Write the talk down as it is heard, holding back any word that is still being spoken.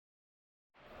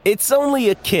It's only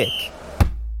a kick,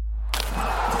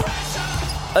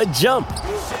 a jump,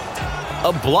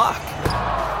 a block.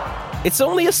 It's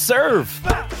only a serve.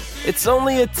 It's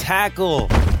only a tackle,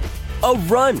 a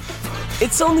run.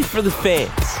 It's only for the fans.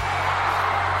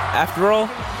 After all,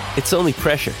 it's only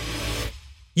pressure.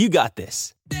 You got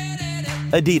this.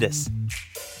 Adidas.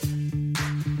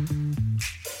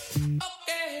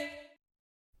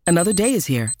 Another day is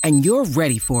here, and you're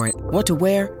ready for it. What to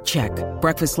wear? Check.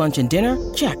 Breakfast, lunch, and dinner?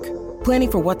 Check.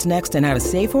 Planning for what's next and how to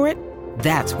save for it?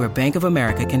 That's where Bank of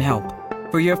America can help.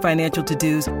 For your financial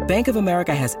to-dos, Bank of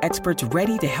America has experts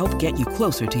ready to help get you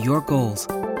closer to your goals.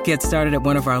 Get started at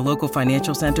one of our local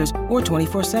financial centers or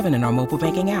 24/7 in our mobile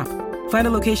banking app. Find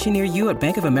a location near you at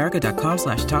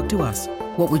bankofamerica.com/talktous.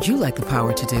 What would you like the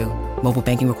power to do? Mobile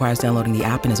banking requires downloading the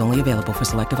app and is only available for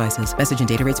select devices. Message and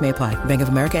data rates may apply. Bank of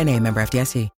America N.A., member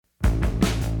FDIC.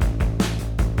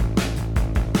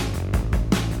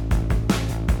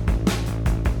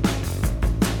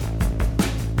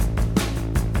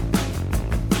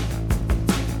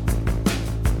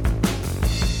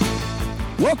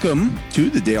 Welcome to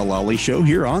the Dale Lally Show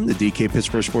here on the DK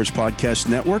Pittsburgh Sports Podcast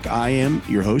Network. I am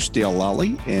your host, Dale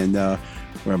Lally, and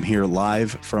I'm here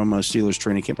live from Steelers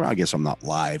training camp. I guess I'm not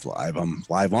live. I'm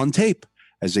live on tape,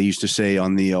 as they used to say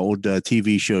on the old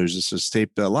TV shows. This is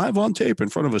tape live on tape in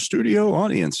front of a studio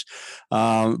audience.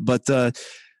 But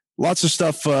lots of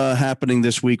stuff happening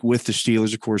this week with the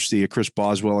Steelers. Of course, the Chris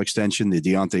Boswell extension, the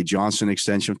Deontay Johnson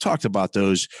extension. We've talked about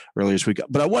those earlier this week.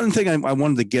 But one thing I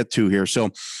wanted to get to here.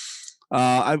 So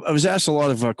I was asked a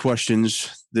lot of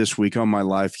questions this week on my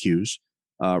live cues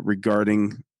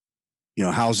regarding,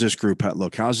 how's this group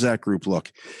look? How's that group look?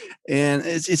 And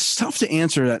it's tough to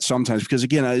answer that sometimes because,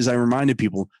 again, as I reminded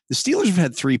people, the Steelers have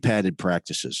had 3 padded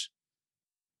practices.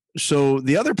 So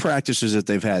the other practices that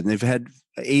they've had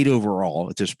 8 overall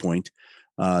at this point,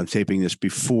 taping this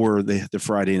before the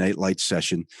Friday Night Lights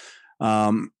session.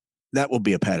 That will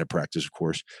be a padded practice, of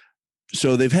course.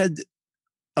 So they've had,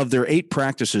 of their 8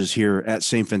 practices here at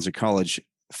St. Vincent College,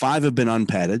 5 have been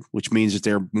unpadded, which means that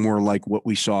they're more like what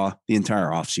we saw the entire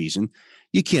offseason.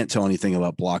 You can't tell anything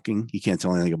about blocking. You can't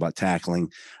tell anything about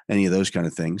tackling, any of those kind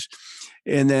of things.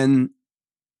 And then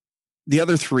the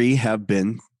other 3 have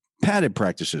been padded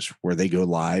practices where they go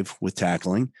live with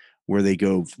tackling, where they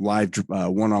go live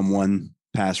one-on-one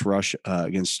pass rush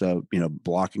against,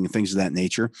 blocking and things of that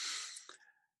nature.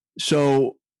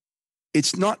 So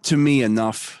it's not, to me,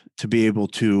 enough to be able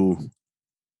to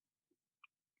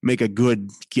make a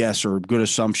good guess or a good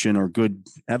assumption or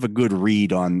have a good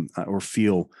read on or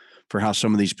feel for how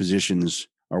some of these positions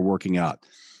are working out.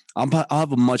 I'll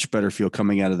have a much better feel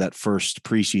coming out of that first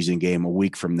preseason game a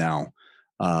week from now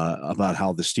about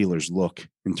how the Steelers look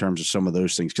in terms of some of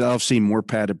those things. Because I'll see more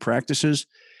padded practices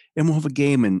and we'll have a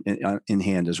game in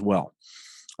hand as well.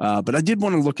 But I did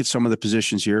want to look at some of the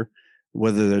positions here,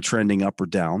 whether they're trending up or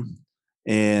down.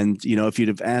 And, if you'd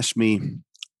have asked me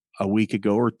a week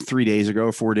ago or 3 days ago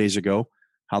or 4 days ago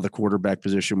how the quarterback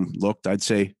position looked, I'd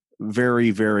say very,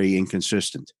 very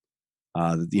inconsistent.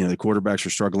 The quarterbacks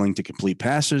are struggling to complete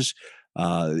passes.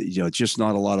 It's just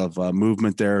not a lot of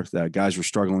movement there. The guys were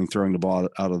struggling throwing the ball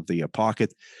out of the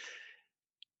pocket.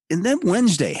 And then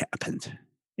Wednesday happened.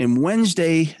 And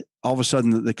Wednesday, all of a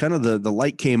sudden, the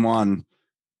light came on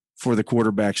for the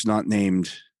quarterbacks not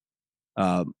named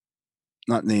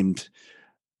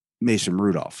Mason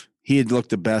Rudolph. He had looked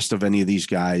the best of any of these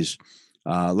guys,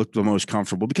 looked the most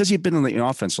comfortable because he had been in the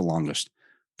offense the longest.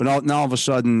 But now all of a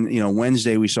sudden,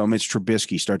 Wednesday we saw Mitch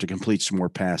Trubisky start to complete some more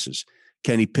passes.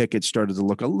 Kenny Pickett started to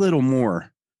look a little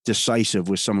more decisive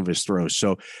with some of his throws.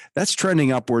 So that's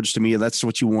trending upwards to me. That's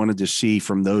what you wanted to see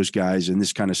from those guys in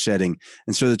this kind of setting.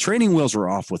 And so the training wheels are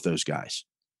off with those guys.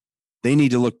 They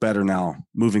need to look better now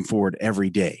moving forward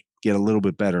every day, get a little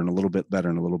bit better and a little bit better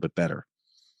and a little bit better.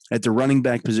 At the running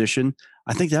back position,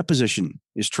 I think that position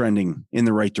is trending in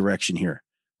the right direction here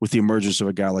with the emergence of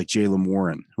a guy like Jaylen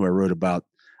Warren, who I wrote about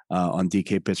on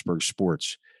DK Pittsburgh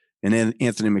Sports. And then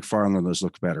Anthony McFarland has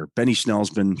looked better. Benny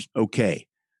Snell's been okay.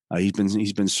 He's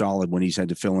been solid when he's had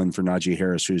to fill in for Najee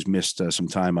Harris, who's missed some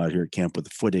time out here at camp with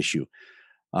a foot issue.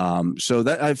 So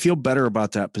that I feel better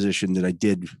about that position than I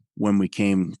did when we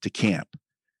came to camp.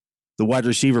 The wide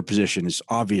receiver position is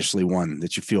obviously one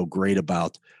that you feel great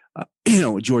about.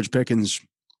 George Pickens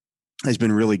has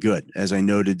been really good, as I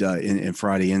noted in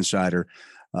Friday Insider.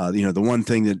 The one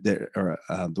thing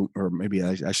or maybe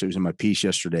actually it was in my piece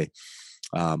yesterday.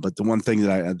 But the one thing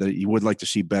that you would like to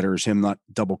see better is him not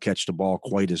double catch the ball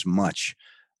quite as much.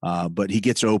 But he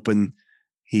gets open.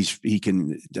 He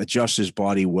can adjust his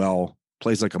body well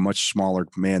plays like a much smaller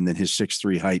man than his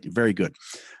 6'3" height. Very good.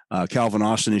 Calvin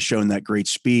Austin has shown that great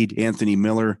speed. Anthony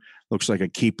Miller looks like a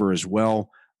keeper as well.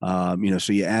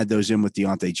 So you add those in with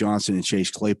Deontay Johnson and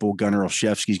Chase Claypool. Gunnar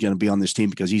Olszewski's going to be on this team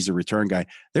because he's the return guy.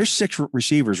 There's 6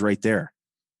 receivers right there.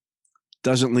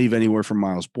 Doesn't leave anywhere for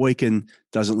Miles Boykin.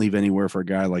 Doesn't leave anywhere for a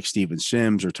guy like Steven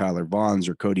Sims or Tyler Vaughns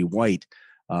or Cody White.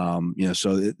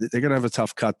 So they're going to have a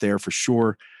tough cut there for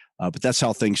sure. But that's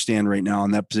how things stand right now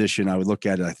in that position. I would look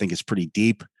at it. I think it's pretty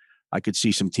deep. I could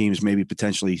see some teams maybe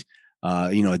potentially,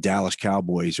 a Dallas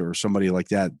Cowboys or somebody like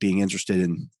that being interested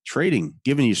in trading,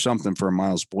 giving you something for a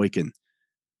Miles Boykin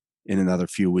in another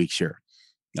few weeks here.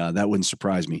 That wouldn't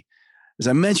surprise me. As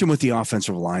I mentioned with the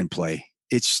offensive line play,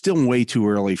 it's still way too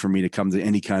early for me to come to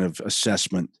any kind of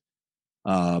assessment,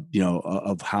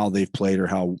 of how they've played or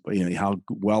how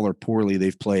well or poorly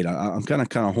they've played. I'm kind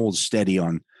of hold steady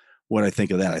on what I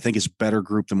think of that. I think it's a better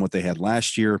group than what they had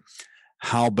last year.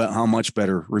 How much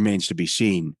better remains to be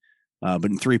seen. But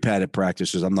in 3 padded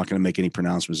practices, I'm not going to make any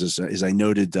pronouncements. As I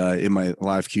noted in my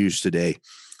live cues today,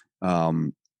 a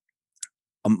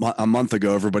month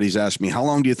ago, everybody's asked me, how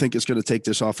long do you think it's going to take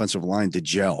this offensive line to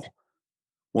gel?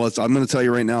 Well, I'm going to tell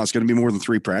you right now, it's going to be more than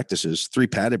 3 practices, 3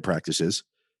 padded practices.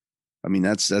 I mean,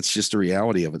 that's just the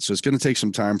reality of it. So it's going to take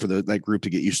some time for that group to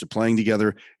get used to playing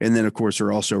together. And then, of course,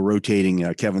 they're also rotating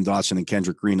Kevin Dotson and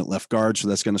Kendrick Green at left guard. So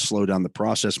that's going to slow down the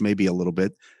process maybe a little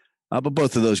bit. But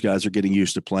both of those guys are getting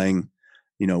used to playing,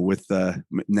 with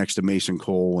next to Mason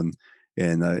Cole.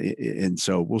 And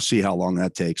so we'll see how long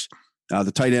that takes.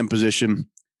 The tight end position,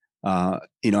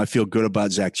 I feel good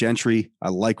about Zach Gentry. I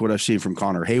like what I've seen from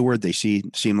Connor Hayward. They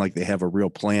seem like they have a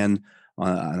real plan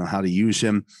on how to use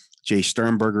him. Jay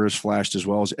Sternberger has flashed as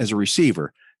well as a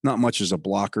receiver, not much as a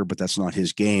blocker, but that's not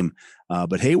his game.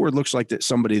 But Hayward looks like that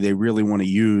somebody they really want to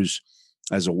use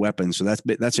as a weapon. So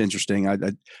that's interesting.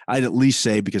 I'd at least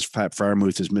say, because Pat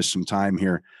Freiermuth has missed some time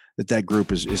here, that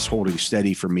group is holding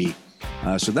steady for me.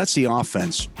 So that's the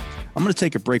offense. I'm going to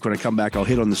take a break. When I come back, I'll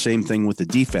hit on the same thing with the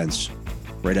defense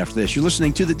right after this. You're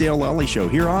listening to the Dale Lally Show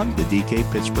here on the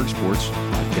DK Pittsburgh Sports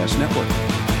Podcast Network.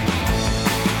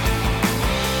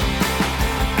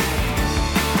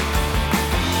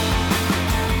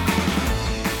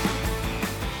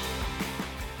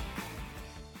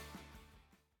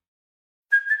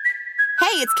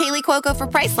 Hey, it's Kaylee Cuoco for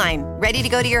Priceline. Ready to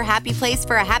go to your happy place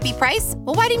for a happy price?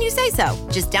 Well, why didn't you say so?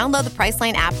 Just download the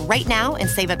Priceline app right now and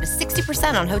save up to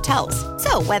 60% on hotels.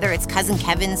 So whether it's Cousin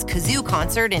Kevin's Kazoo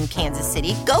Concert in Kansas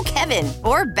City, go Kevin,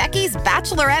 or Becky's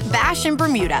Bachelorette Bash in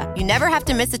Bermuda, you never have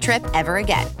to miss a trip ever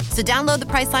again. So download the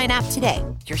Priceline app today.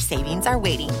 Your savings are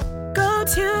waiting. Go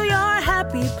to your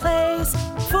happy place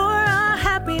for a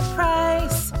happy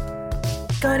price.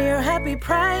 Go to your happy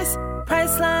price,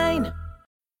 Priceline.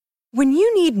 When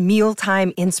you need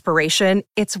mealtime inspiration,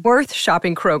 it's worth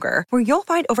shopping Kroger, where you'll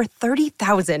find over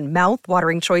 30,000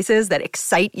 mouth-watering choices that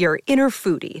excite your inner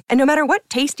foodie. And no matter what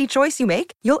tasty choice you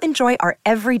make, you'll enjoy our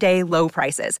everyday low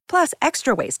prices, plus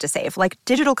extra ways to save, like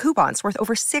digital coupons worth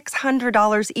over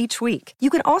 $600 each week. You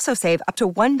can also save up to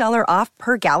 $1 off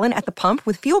per gallon at the pump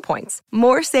with fuel points.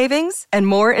 More savings and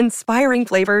more inspiring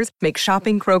flavors make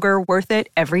shopping Kroger worth it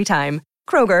every time.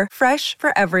 Kroger, fresh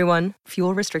for everyone.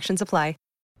 Fuel restrictions apply.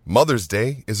 Mother's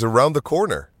Day is around the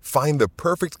corner. Find the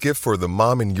perfect gift for the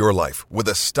mom in your life with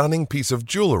a stunning piece of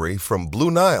jewelry from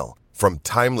Blue Nile. From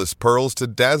timeless pearls to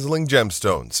dazzling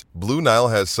gemstones, Blue Nile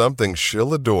has something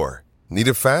she'll adore. Need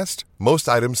it fast? Most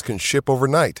items can ship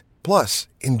overnight. Plus,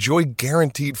 enjoy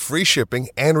guaranteed free shipping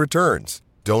and returns.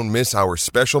 Don't miss our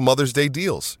special Mother's Day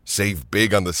deals. Save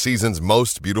big on the season's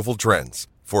most beautiful trends.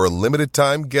 For a limited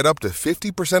time, get up to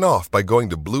 50% off by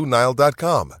going to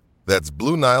BlueNile.com. That's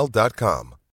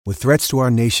BlueNile.com. With threats to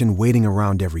our nation waiting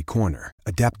around every corner,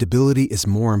 adaptability is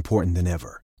more important than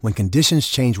ever. When conditions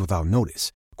change without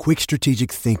notice, quick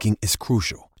strategic thinking is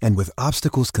crucial. And with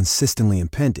obstacles consistently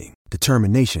impending,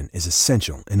 determination is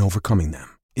essential in overcoming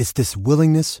them. It's this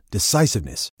willingness,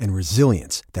 decisiveness, and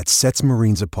resilience that sets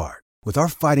Marines apart. With our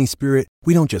fighting spirit,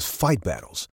 we don't just fight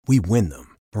battles, we win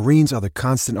them. Marines are the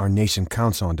constant our nation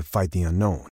counts on to fight the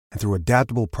unknown. And through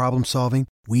adaptable problem solving,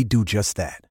 we do just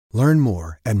that. Learn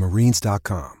more at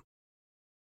Marines.com.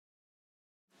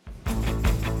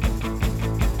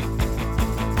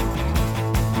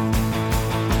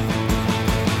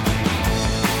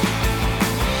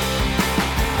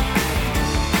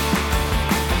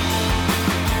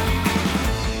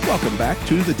 Welcome back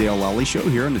to the Dale Lally Show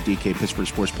here on the DK Pittsburgh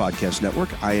Sports Podcast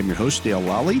Network. I am your host, Dale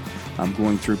Lally. I'm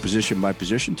going through position by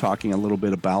position, talking a little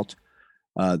bit about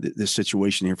this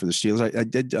situation here for the Steelers.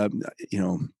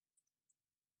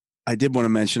 I did want to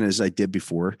mention, as I did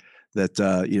before, that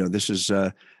this is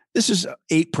this is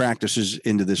 8 practices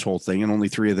into this whole thing, and only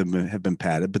 3 of them have been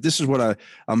padded. But this is what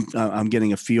I'm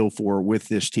getting a feel for with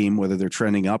this team, whether they're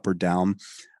trending up or down.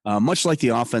 Much like the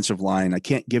offensive line, I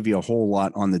can't give you a whole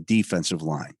lot on the defensive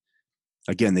line.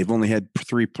 Again, they've only had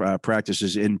 3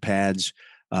 practices in pads.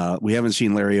 We haven't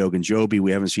seen Larry Ogunjobi.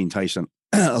 We haven't seen Tyson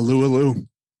Alualu.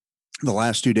 The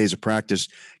last 2 days of practice,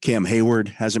 Cam Hayward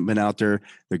hasn't been out there.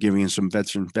 They're giving him some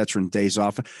veteran days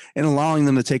off and allowing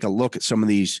them to take a look at some of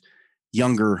these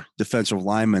younger defensive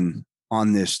linemen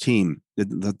on this team,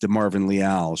 the Marvin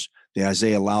Leals, the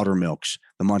Isaiah Loudermilks,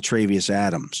 the Montravius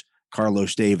Adams,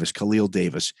 Carlos Davis, Khalil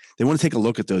Davis. They want to take a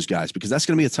look at those guys because that's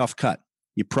going to be a tough cut.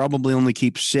 You probably only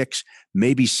keep 6,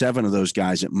 maybe 7 of those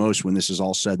guys at most when this is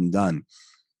all said and done.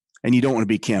 And you don't want to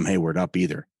beat Cam Hayward up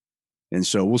either. And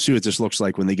so we'll see what this looks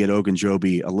like when they get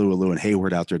Ogunjobi, Alualu, and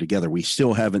Hayward out there together. We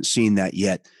still haven't seen that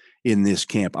yet in this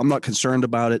camp. I'm not concerned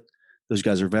about it. Those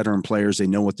guys are veteran players. They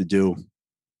know what to do.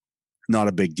 Not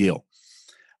a big deal.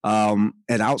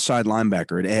 At outside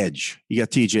linebacker, at edge, you got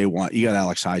TJ Watt, you got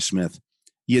Alex Highsmith.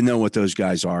 You know what those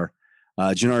guys are.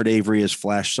 Jannard Avery has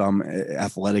flashed some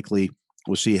athletically.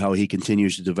 We'll see how he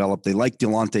continues to develop. They like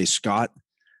Delonte Scott.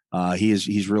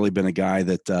 He's really been a guy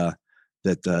that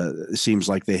seems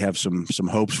like they have some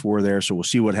hopes for there. So we'll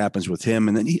see what happens with him.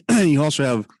 And then you also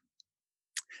have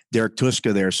Derek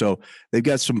Tuska there. So they've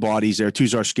got some bodies there.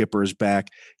 Tuzar Skipper is back.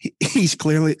 He's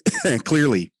clearly,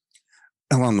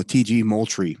 along with TG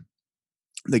Moultrie,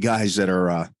 the guys that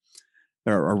are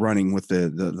running with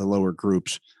the lower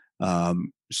groups.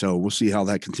 So we'll see how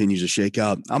that continues to shake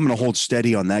out. I'm going to hold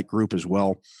steady on that group as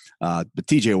well. But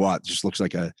TJ Watt just looks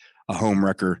like a home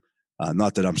wrecker.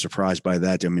 Not that I'm surprised by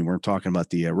that. I mean, we're talking about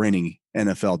the reigning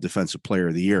NFL Defensive Player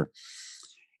of the Year.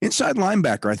 Inside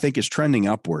linebacker, I think, is trending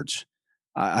upwards.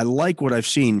 I like what I've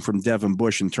seen from Devin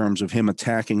Bush in terms of him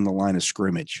attacking the line of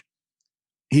scrimmage.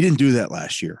 He didn't do that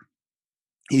last year.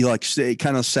 He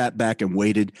kind of sat back and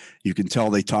waited. You can tell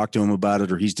they talked to him about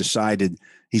it, or he's decided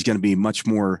he's going to be much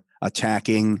more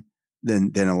attacking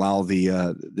than allow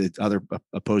the other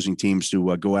opposing teams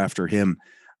to go after him.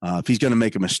 If he's going to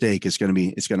make a mistake, it's going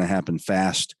to happen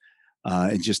fast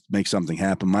and just make something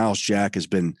happen. Miles Jack has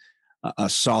been a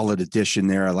solid addition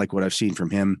there. I like what I've seen from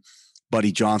him.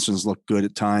 Buddy Johnson's looked good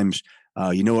at times.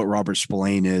 You know what Robert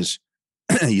Spillane is.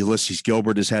 Ulysses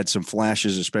Gilbert has had some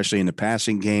flashes, especially in the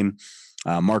passing game.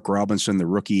 Mark Robinson, the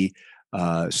rookie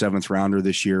 7th rounder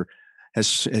this year, has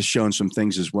shown some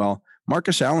things as well.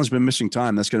 Marcus Allen's been missing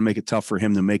time. That's going to make it tough for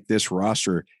him to make this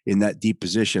roster in that deep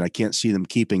position. I can't see them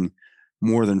keeping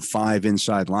more than 5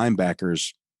 inside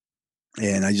linebackers.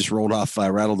 And I just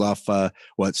rattled off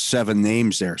 7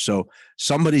 names there. So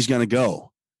somebody's going to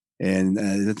go, and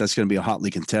that's going to be a hotly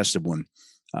contested one.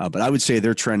 But I would say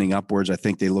they're trending upwards. I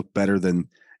think they look better than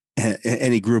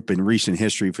any group in recent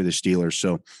history for the Steelers.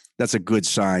 So that's a good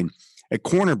sign. At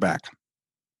cornerback,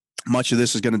 much of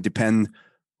this is going to depend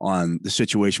on the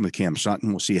situation with Cam Sutton.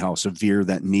 We'll see how severe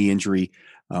that knee injury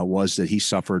was that he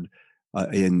suffered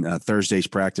in Thursday's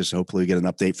practice. Hopefully we get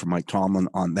an update from Mike Tomlin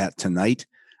on that tonight.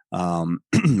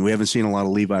 We haven't seen a lot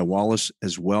of Levi Wallace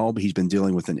as well, but he's been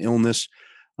dealing with an illness.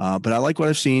 But I like what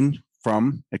I've seen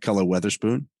from Akella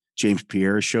Weatherspoon. James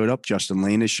Pierre has showed up. Justin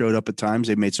Lane has showed up at times.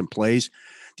 They've made some plays.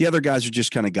 The other guys are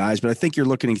just kind of guys, but I think you're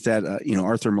looking at that.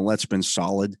 Arthur Millett's been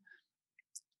solid.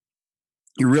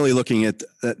 You're really looking at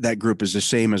that group is the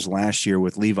same as last year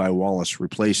with Levi Wallace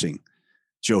replacing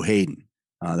Joe Hayden.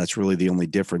 That's really the only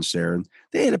difference there. And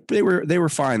they were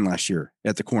fine last year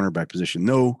at the cornerback position.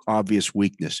 No obvious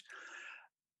weakness.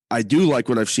 I do like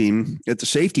what I've seen at the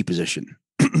safety position.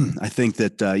 I think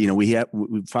that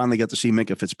we finally got to see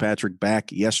Minkah Fitzpatrick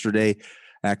back yesterday,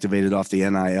 activated off the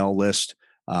NIL list.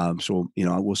 So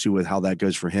we'll see how that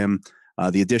goes for him.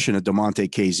 The addition of DeMonte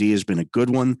KZ has been a good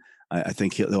one. I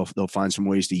think they'll find some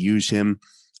ways to use him.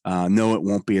 No, it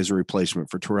won't be as a replacement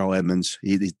for Terrell Edmonds.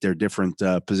 They're different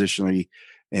positionally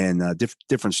and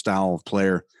different style of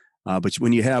player. But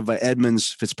when you have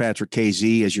Edmonds, Fitzpatrick,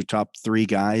 KZ as your top 3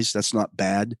 guys, that's not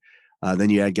bad. Then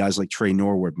you add guys like Trey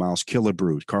Norwood, Miles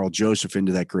Killebrew, Carl Joseph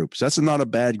into that group. So that's not a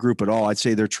bad group at all. I'd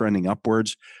say they're trending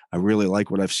upwards. I really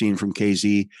like what I've seen from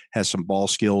KZ. Has some ball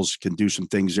skills, can do some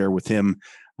things there with him.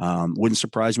 Wouldn't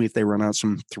surprise me if they run out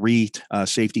some 3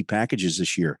 safety packages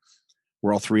this year,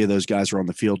 where all 3 of those guys are on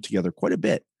the field together quite a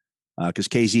bit. Because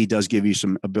KZ does give you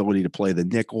some ability to play the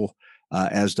nickel,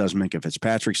 as does Minkah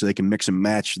Fitzpatrick, so they can mix and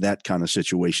match that kind of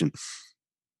situation.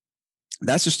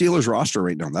 That's the Steelers roster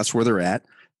right now. That's where they're at.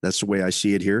 That's the way I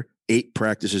see it here. 8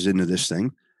 practices into this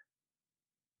thing.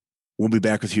 We'll be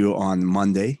back with you on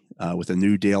Monday with a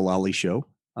new Dale Lally show.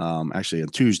 Actually on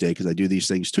Tuesday, because I do these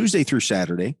things Tuesday through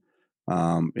Saturday.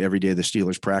 every day the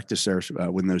Steelers practice there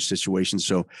in those situations.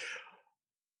 So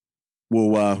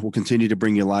we'll continue to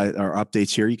bring you our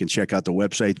updates here. You can check out the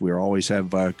website. We always have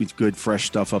good, fresh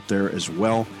stuff up there as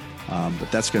well.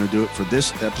 But that's going to do it for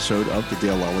this episode of the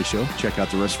Dale Lally Show. Check out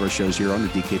the rest of our shows here on the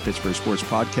DK Pittsburgh Sports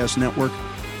Podcast Network.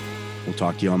 We'll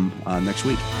talk to you on next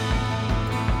week.